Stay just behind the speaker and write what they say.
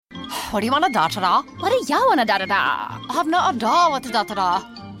What do you want to da-da-da? What do ya wanna da-da-da? Have not a da what to da-da-da.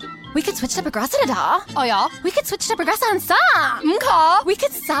 We could switch to Progressa da. Oh, yeah? We could switch to Progressa and sa. Mka? We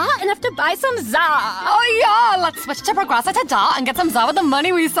could sa enough to buy some za. Oh, yeah, let's switch to Progressa to da and get some za with the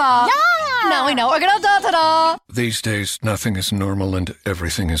money we saw. Yeah! Now we know we're gonna da-da-da. These days, nothing is normal and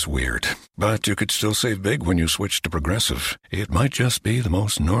everything is weird. But you could still save big when you switch to Progressive. It might just be the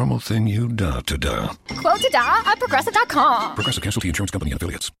most normal thing you da-to-da. Quote to da at Progressive.com. Progressive Casualty Insurance Company and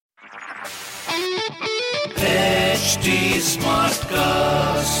Affiliates. HD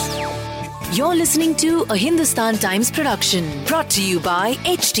Smartcast. You're listening to a Hindustan Times production brought to you by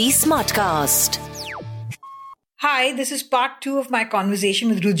HD Smartcast. Hi, this is part 2 of my conversation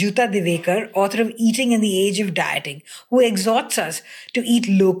with Rujuta Diwekar, author of Eating in the Age of Dieting, who exhorts us to eat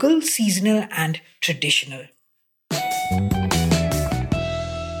local, seasonal, and traditional.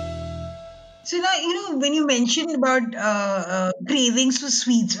 So now, when you mentioned about cravings for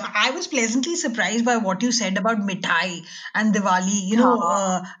sweets, I was pleasantly surprised by what you said about mithai and Diwali,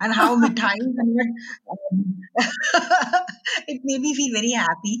 and how mithai it made me feel very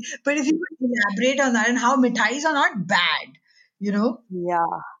happy. But if you could elaborate on that and how mithais are not bad. Yeah.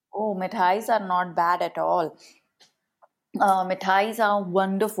 Oh, mithais are not bad at all. Mithais are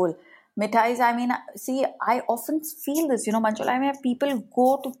wonderful. Mithais, I often feel this, Manjula, people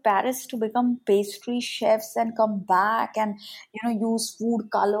go to Paris to become pastry chefs and come back and, use food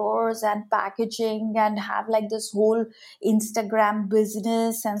colors and packaging and have like this whole Instagram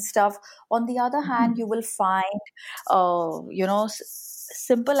business and stuff. On the other hand, you will find,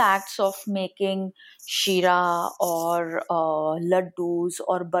 simple acts of making shira or laddus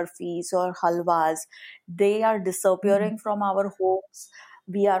or barfis or halwas. They are disappearing from our homes.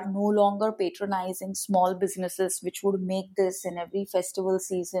 We are no longer patronizing small businesses which would make this in every festival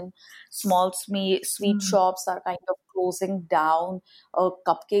season. Small sweet shops are kind of closing down. A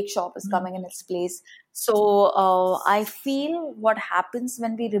cupcake shop is coming in its place. So I feel what happens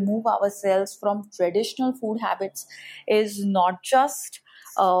when we remove ourselves from traditional food habits is not just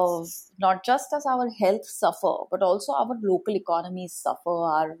as our health suffer, but also our local economies suffer,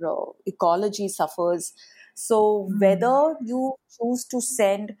 our ecology suffers. So whether you choose to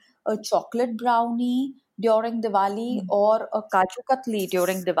send a chocolate brownie during Diwali or a kaju katli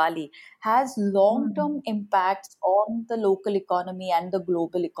during Diwali has long-term impacts on the local economy and the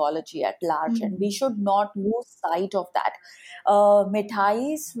global ecology at large. And we should not lose sight of that.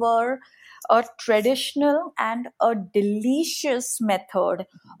 Mithais were a traditional and a delicious method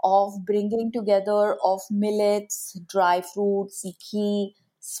of bringing together of millets, dry fruits, ghee,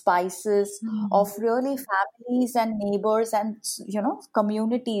 spices, of really families and neighbors and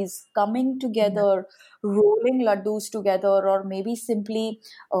communities coming together, rolling laddus together, or maybe simply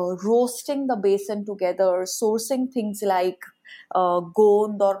roasting the besan together, sourcing things like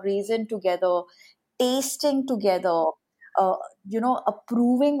gond or raisin together, tasting together,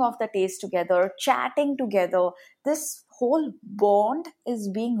 approving of the taste together, chatting together. This whole bond is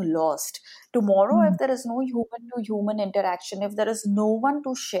being lost. Tomorrow, if there is no human to human interaction, if there is no one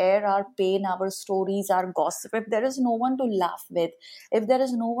to share our pain, our stories, our gossip, if there is no one to laugh with, if there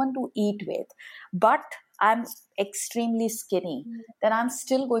is no one to eat with, but I'm extremely skinny, then I'm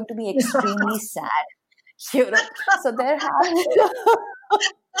still going to be extremely sad. So there has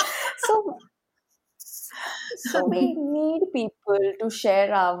so we need people to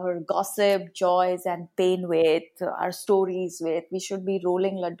share our gossip, joys, and pain with, our stories with. We should be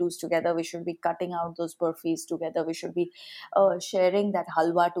rolling laddus together. We should be cutting out those burfis together. We should be sharing that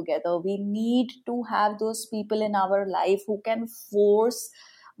halwa together. We need to have those people in our life who can force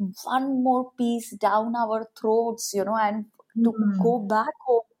one more piece down our throats, and to go back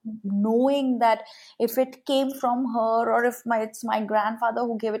home knowing that if it came from her or if it's my grandfather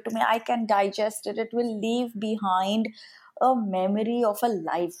who gave it to me, I can digest it. It will leave behind a memory of a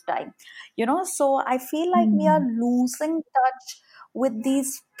lifetime. So I feel like we are losing touch with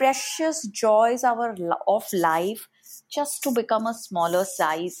these precious joys of life just to become a smaller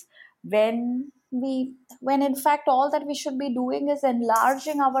size when in fact all that we should be doing is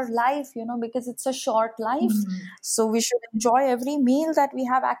enlarging our life, because it's a short life. So we should enjoy every meal that we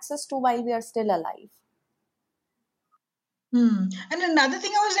have access to while we are still alive. And another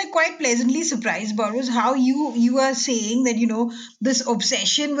thing I was like quite pleasantly surprised about was how you are saying that this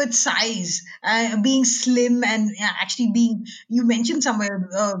obsession with size, being slim and actually being, you mentioned somewhere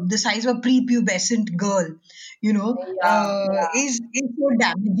the size of a prepubescent girl, is so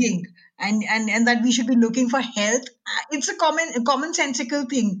damaging, and that we should be looking for health. It's a commonsensical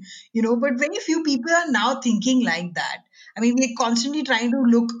thing, but very few people are now thinking like that. I mean, we're constantly trying to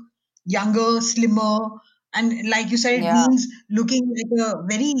look younger, slimmer. And like you said, it Yeah. means looking like a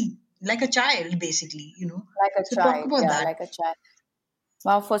very like a child, basically, you know. Like a So talk child, about yeah, that. like a child.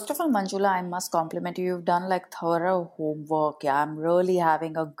 Wow, first of all, Manjula, I must compliment you. You've done like thorough homework. Yeah, I'm really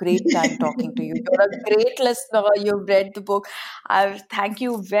having a great time talking to you. You're a great listener. You've read the book. I thank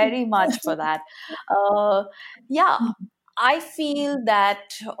you very much for that. Uh, yeah, I feel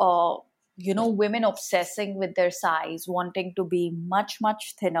that women obsessing with their size, wanting to be much,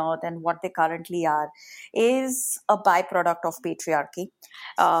 much thinner than what they currently are, is a byproduct of patriarchy.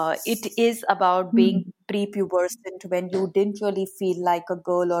 It is about being Hmm. prepubescent when you didn't really feel like a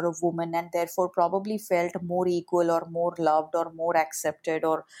girl or a woman, and therefore probably felt more equal or more loved or more accepted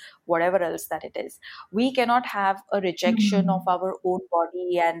or whatever else that it is. We cannot have a rejection of Hmm. our own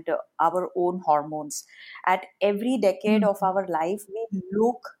body and our own hormones. At every decade Hmm. of our life, we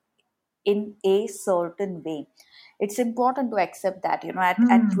look in a certain way. It's important to accept that, at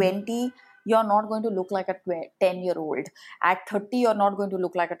Hmm. 20, you're not going to look like a 10-year-old. At 30, you're not going to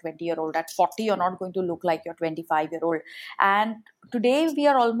look like a 20-year-old. At 40, you're not going to look like your 25-year-old. And today, we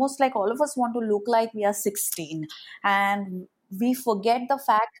are almost like all of us want to look like we are 16. And we forget the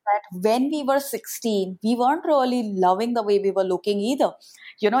fact that when we were 16, we weren't really loving the way we were looking either.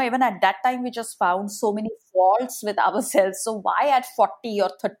 Even at that time, we just found so many faults with ourselves. So why at 40 or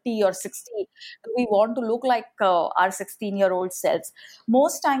 30 or 60 do we want to look like our 16-year-old selves?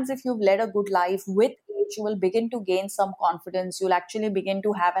 Most times, if you've led a good life, with age you will begin to gain some confidence. You'll actually begin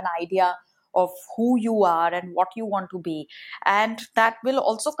to have an idea of who you are and what you want to be, and that will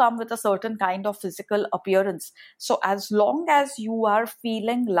also come with a certain kind of physical appearance. So as long as you are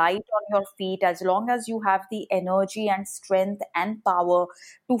feeling light on your feet, as long as you have the energy and strength and power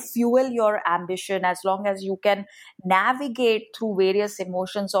to fuel your ambition, as long as you can navigate through various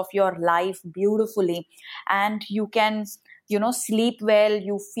emotions of your life beautifully, and you can sleep well,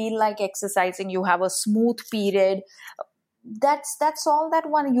 you feel like exercising, you have a smooth period, that's all that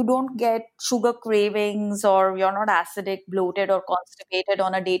one. You don't get sugar cravings, or you're not acidic, bloated, or constipated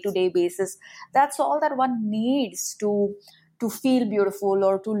on a day to day basis. That's all that one needs to feel beautiful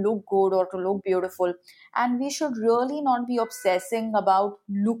or to look good or to look beautiful. And we should really not be obsessing about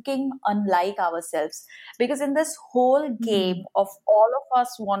looking unlike ourselves, because in this whole game Hmm. of all of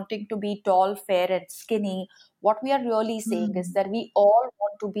us wanting to be tall, fair, and skinny, what we are really saying is Hmm. that we all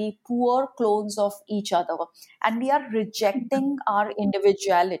want to be poor clones of each other, and we are rejecting our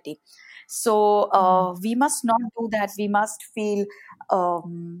individuality. So we must not do that. We must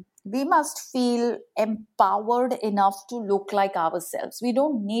feel empowered enough to look like ourselves. We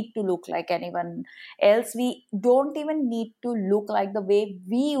don't need to look like anyone else. We don't even need to look like the way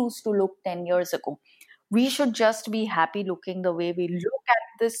we used to look 10 years ago. We should just be happy looking the way we look at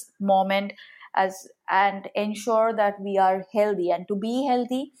this moment, as and ensure that we are healthy. And to be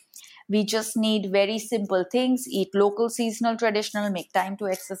healthy, we just need very simple things: eat local, seasonal, traditional, make time to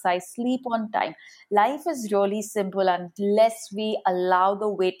exercise, sleep on time. Life is really simple unless we allow the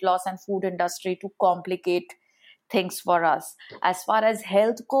weight loss and food industry to complicate things for us. As far as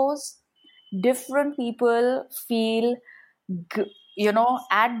health goes, different people feel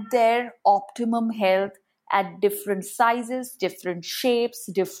at their optimum health at different sizes, different shapes,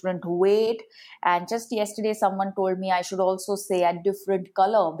 different weight. And just yesterday someone told me I should also say at different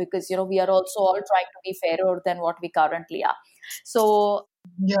color, because we are also all trying to be fairer than what we currently are. So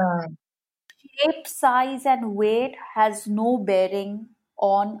Yeah. shape, size, and weight has no bearing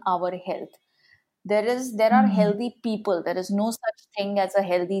on our health. There are Hmm. healthy people. There is no such thing as a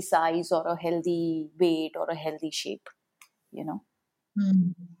healthy size or a healthy weight or a healthy shape you know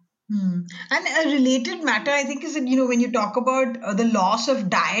Hmm. Hmm. And a related matter, I think, is that, when you talk about the loss of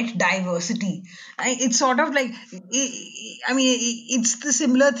diet diversity, it's sort of like, I mean, it's the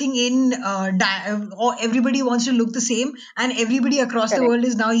similar thing in, or everybody wants to look the same, and everybody across the Correct. world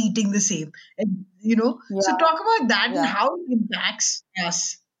is now eating the same. And, so Yeah, talk about that and yeah. how it impacts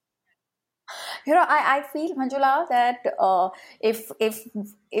us. I feel, Manjula, that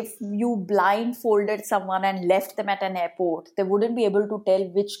if you blindfolded someone and left them at an airport, they wouldn't be able to tell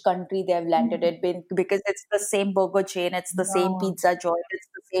which country they have landed Hmm. in, because it's the same burger chain, it's the same Yeah. pizza joint, it's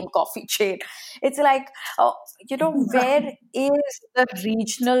the same coffee chain. It's like, where is the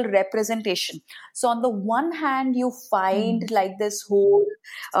regional representation? So on the one hand, you find like this whole,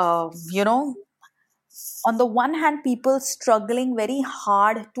 uh, you know on the one hand, people struggling very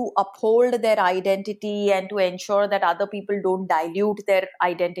hard to uphold their identity and to ensure that other people don't dilute their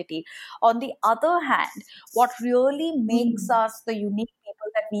identity. On the other hand, what really makes Hmm. us the unique people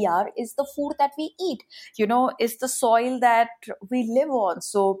that we are is the food that we eat, is the soil that we live on.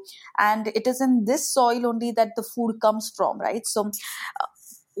 So, and it is in this soil only that the food comes from, right? So,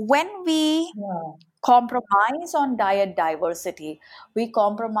 when we Yeah. compromise on diet diversity. We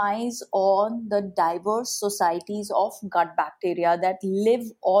compromise on the diverse societies of gut bacteria that live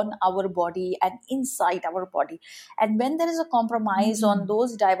on our body and inside our body. And when there is a compromise on Mm.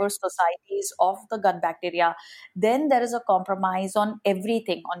 those diverse societies of the gut bacteria, then there is a compromise on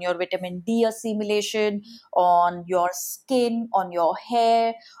everything, on your vitamin D assimilation, on your skin, on your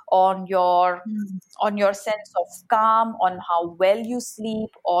hair, on your Mm. on your sense of calm, on how well you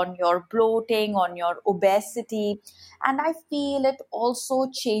sleep, on your bloating, on your obesity. And I feel it also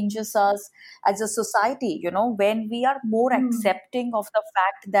changes us as a society, when we are more Mm. accepting of the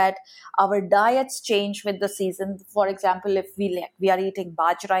fact that our diets change with the season. For example, if we are eating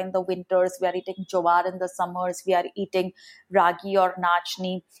bajra in the winters, we are eating jowar in the summers, we are eating ragi or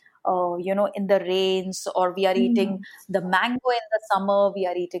nachni in the rains, or we are eating Mm. the mango in the summer, we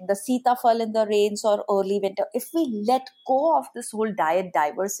are eating the sitafal in the rains or early winter. If we let go of this whole diet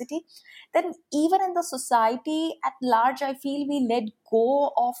diversity, then even in the society at large, I feel we let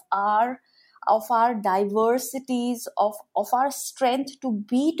go of our diversities, of our strength to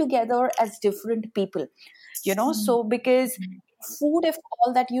be together as different people. Mm. So because food, if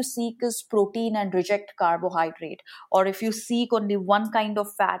all that you seek is protein and reject carbohydrate, or if you seek only one kind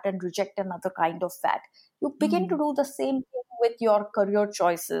of fat and reject another kind of fat, you begin to Mm. do the same thing with your career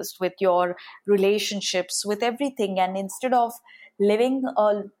choices, with your relationships, with everything. And instead of living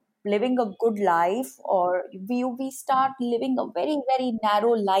a living a good life, or we start living a very very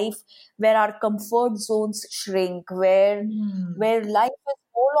narrow life, where our comfort zones shrink, where Mm. where life is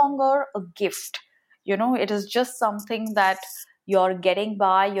no longer a gift. It is just something that you're getting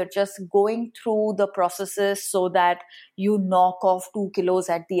by, you're just going through the processes so that you knock off 2 kilos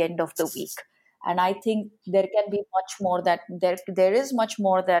at the end of the week. And I think there can be much more, that there is much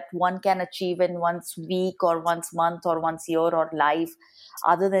more that one can achieve in one's week or one's month or one's year or life,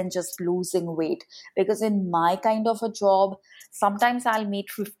 other than just losing weight. Because in my kind of a job, sometimes I'll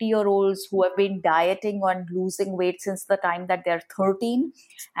meet 50-year-olds who have been dieting and losing weight since the time that they're 13,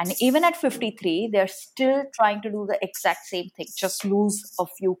 and even at 53 they're still trying to do the exact same thing, just lose a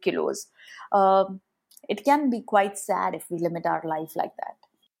few kilos. It can be quite sad if we limit our life like that.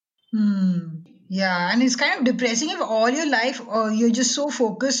 Hmm. Yeah, and it's kind of depressing if all your life you're just so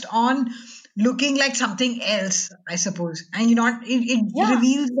focused on looking like something else, I suppose. And you're not, it Yeah,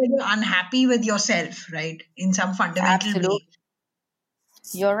 reveals that you're unhappy with yourself, right? In some fundamental way. absolutely.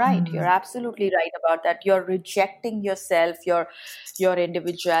 You're right. You're Hmm. absolutely right about that. You're rejecting yourself, your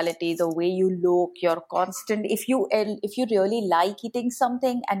individuality, the way you look, your constant. If you really like eating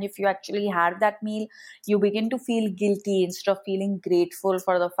something, and if you actually had that meal, you begin to feel guilty instead of feeling grateful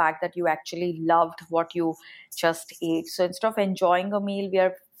for the fact that you actually loved what you just ate. So instead of enjoying a meal, we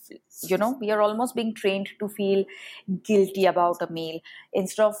are almost being trained to feel guilty about a meal,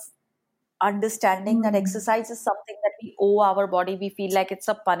 instead of understanding that Hmm. exercise is something that we owe our body. We feel like it's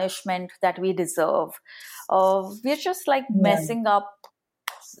a punishment that we deserve. We're just like Yeah. messing up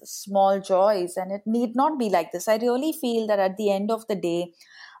small joys, and it need not be like this. I really feel that at the end of the day,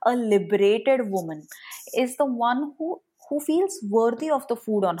 a liberated woman is the one who feels worthy of the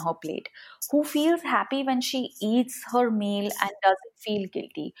food on her plate, who feels happy when she eats her meal and doesn't feel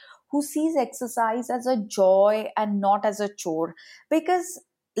guilty, who sees exercise as a joy and not as a chore. Because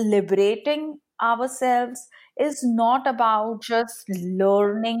liberating ourselves is not about just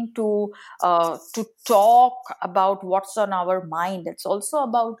learning to talk about what's on our mind. It's also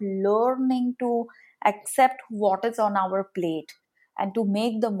about learning to accept what is on our plate and to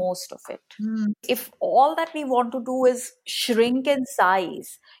make the most of it. Hmm. If all that we want to do is shrink in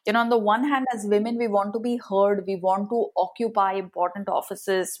size, on the one hand, as women, we want to be heard, we want to occupy important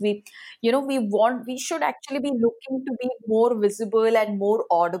offices, we should actually be looking to be more visible and more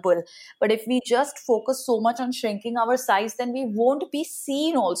audible. But if we just focus so much on shrinking our size, then we won't be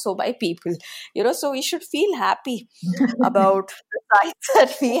seen also by people. So we should feel happy about the size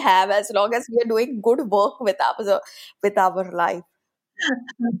that we have, as long as we are doing good work with our life.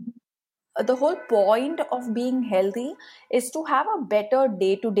 The whole point of being healthy is to have a better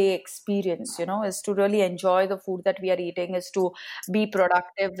day to day experience, is to really enjoy the food that we are eating, is to be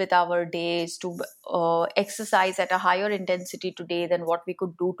productive with our days, to exercise at a higher intensity today than what we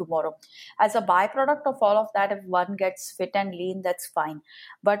could do tomorrow. As a byproduct of all of that, if one gets fit and lean, that's fine.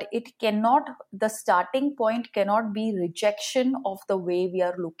 But the starting point cannot be rejection of the way we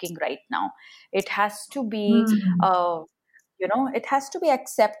are looking right now. It has to be Hmm. It has to be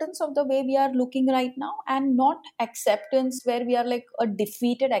acceptance of the way we are looking right now, and not acceptance where we are like a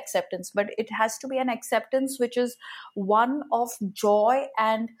defeated acceptance, but it has to be an acceptance which is one of joy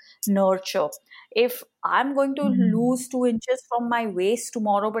and nurture. If I'm going to lose 2 inches from my waist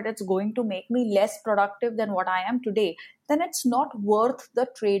tomorrow, but it's going to make me less productive than what I am today, then it's not worth the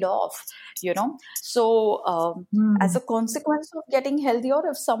trade-off, So as a consequence of getting healthier,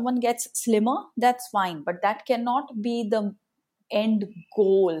 if someone gets slimmer, that's fine, but that cannot be the end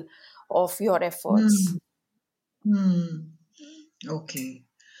goal of your efforts. Okay.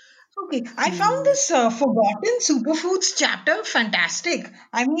 Okay, I found this forgotten superfoods chapter fantastic.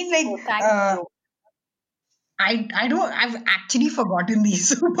 I mean, Oh, like, thank you. I've actually forgotten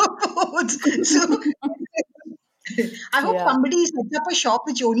these superfoods. So I hope Yeah. somebody sets up a shop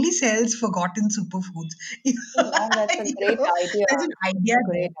which only sells forgotten superfoods. Yeah, that's a great idea. There's an idea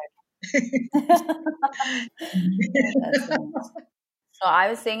Great there. idea. Yeah, that's nice. No, I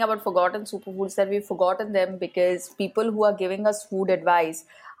was saying about forgotten superfoods that we've forgotten them because people who are giving us food advice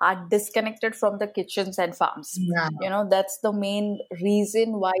are disconnected from the kitchens and farms. Yeah. That's the main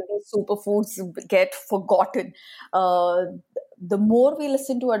reason why these superfoods get forgotten. Uh, the more we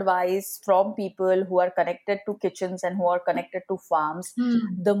listen to advice from people who are connected to kitchens and who are connected to farms,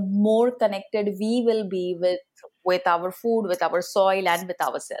 the more connected we will be with our food, with our soil, and with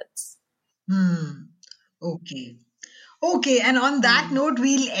ourselves. Okay. Okay, and on that note,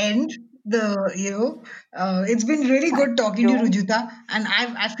 we'll end it's been really Thank good talking to you, you. Rujuta, and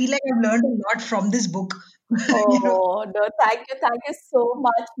I feel like I've learned a lot from this book. you know, Oh, no, thank you so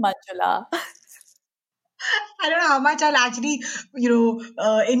much, Manjula. I don't know how much I'll actually,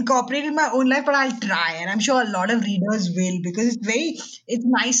 incorporate in my own life, but I'll try, and I'm sure a lot of readers will because it's very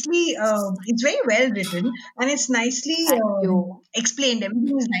well written, and it's nicely Thank you. explained.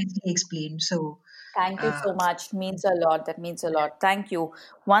 Everything is nicely explained. So, Thank you uh, so much. Means a lot. That means a lot. Thank you.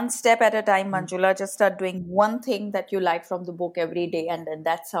 One step at a time, Manjula. Just start doing one thing that you like from the book every day, and then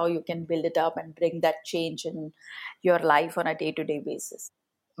that's how you can build it up and bring that change in your life on a day-to-day basis.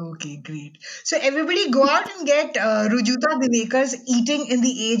 okay, great. So everybody go out and get Rujuta Diwekar's Eating in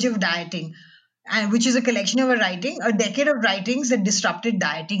the Age of Dieting, and which is a collection of a decade of writings that disrupted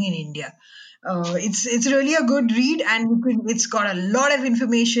dieting in India. It's really a good read, and it's got a lot of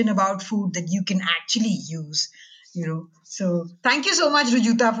information about food that you can actually use. So thank you so much,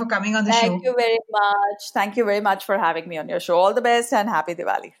 Rujuta, for coming on the Thank show. you very much. Thank you very much for having me on your show. All the best and happy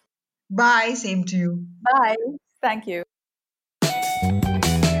Diwali. Bye, same to you. Bye. Thank you.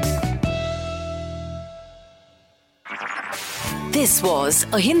 This was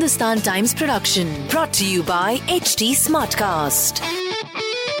a Hindustan Times production brought to you by HT Smartcast.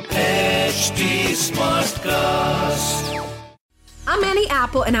 HT Smartcast. I'm Annie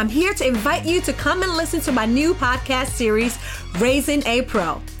Apple, and I'm here to invite you to come and listen to my new podcast series, Raising a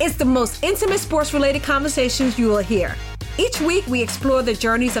Pro. It's the most intimate sports-related conversations you will hear. Each week, we explore the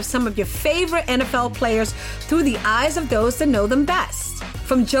journeys of some of your favorite NFL players through the eyes of those that know them best.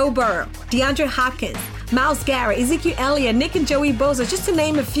 From Joe Burrow, DeAndre Hopkins, Myles Garrett, Ezekiel Elliott, Nick and Joey Bosa, just to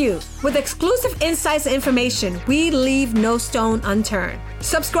name a few. With exclusive insights and information, we leave no stone unturned.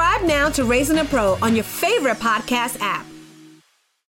 Subscribe now to Raising a Pro on your favorite podcast app.